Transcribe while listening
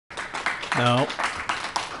No.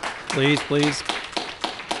 Please, please.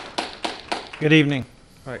 Good evening.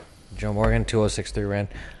 All right. Joe Morgan, 2063 Rand.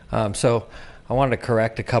 So I wanted to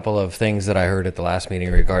correct a couple of things that I heard at the last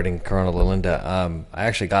meeting regarding Corona Linda. I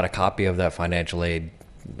actually got a copy of that financial aid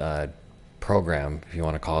program, if you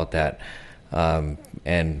want to call it that.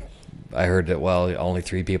 And I heard that, well, only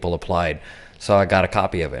 3 people applied. So I got a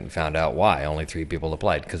copy of it and found out why only 3 people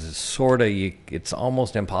applied. Because it's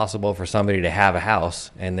almost impossible for somebody to have a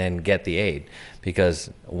house and then get the aid.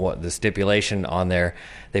 Because what the stipulation on there,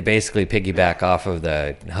 they basically piggyback off of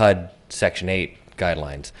the HUD Section 8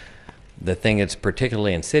 guidelines. The thing that's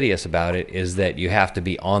particularly insidious about it is that you have to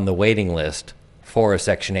be on the waiting list for a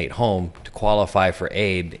Section 8 home to qualify for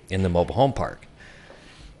aid in the mobile home park.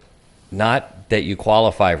 Not that you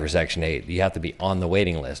qualify for Section 8. You have to be on the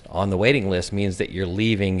waiting list. On the waiting list means that you're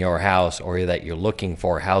leaving your house or that you're looking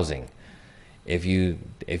for housing. If you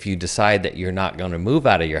decide that you're not going to move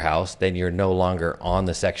out of your house, then you're no longer on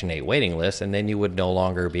the Section 8 waiting list, and then you would no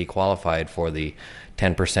longer be qualified for the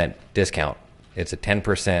 10% discount. It's a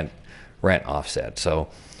 10% rent offset. So,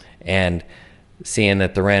 and seeing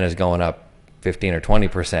that the rent is going up 15 or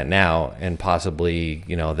 20% now, and possibly,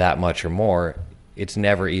 that much or more, it's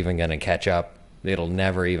never even going to catch up. It'll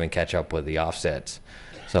never even catch up with the offsets.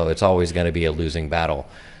 So it's always going to be a losing battle.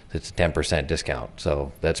 It's a 10% discount.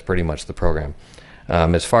 So that's pretty much the program.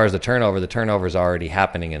 As far as the turnover is already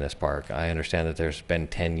happening in this park. I understand that there's been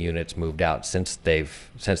 10 units moved out since they've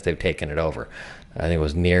taken it over. I think it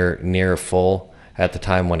was near full at the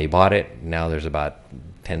time when he bought it. Now there's about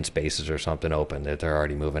 10 spaces or something open that they're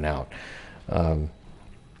already moving out.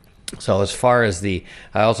 So as far as I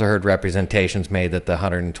also heard representations made that the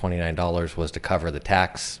 $129 was to cover the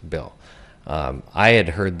tax bill. I had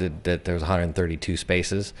heard that there was 132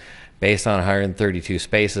 spaces. Based on 132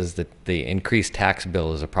 spaces, the increased tax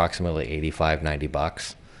bill is approximately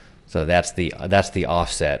 $85-90. So that's the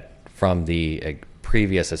offset from the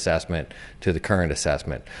previous assessment to the current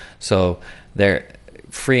assessment. So they're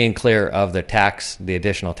free and clear of the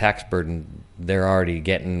additional tax burden. They're already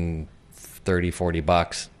getting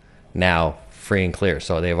 $30-40 now, free and clear.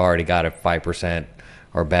 So they've already got a 5%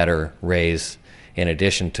 or better raise in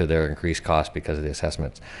addition to their increased cost because of the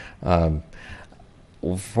assessments. From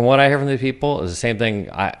what I hear from the people, is the same thing.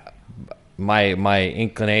 My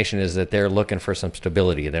inclination is that they're looking for some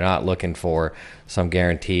stability. They're not looking for some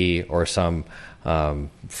guarantee or some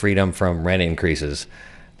freedom from rent increases.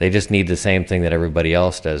 They just need the same thing that everybody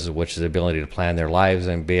else does, which is the ability to plan their lives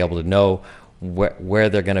and be able to know where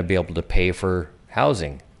they're going to be able to pay for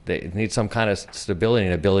housing. They need some kind of stability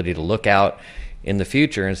and ability to look out in the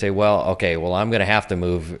future and say, I'm going to have to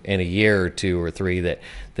move in a year or 2 or 3 that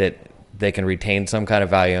they can retain some kind of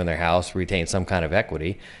value in their house, retain some kind of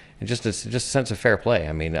equity, and just a sense of fair play.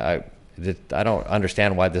 I mean, I don't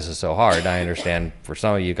understand why this is so hard. I understand for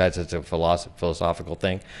some of you guys it's a philosophical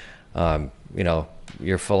thing.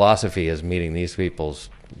 Your philosophy is meeting these people's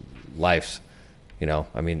lives.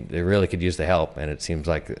 I mean, they really could use the help, and it seems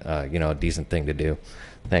like a decent thing to do.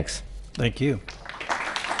 Thanks. Thank you.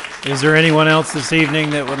 Is there anyone else this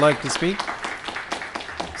evening that would like to speak?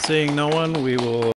 Seeing no one, we will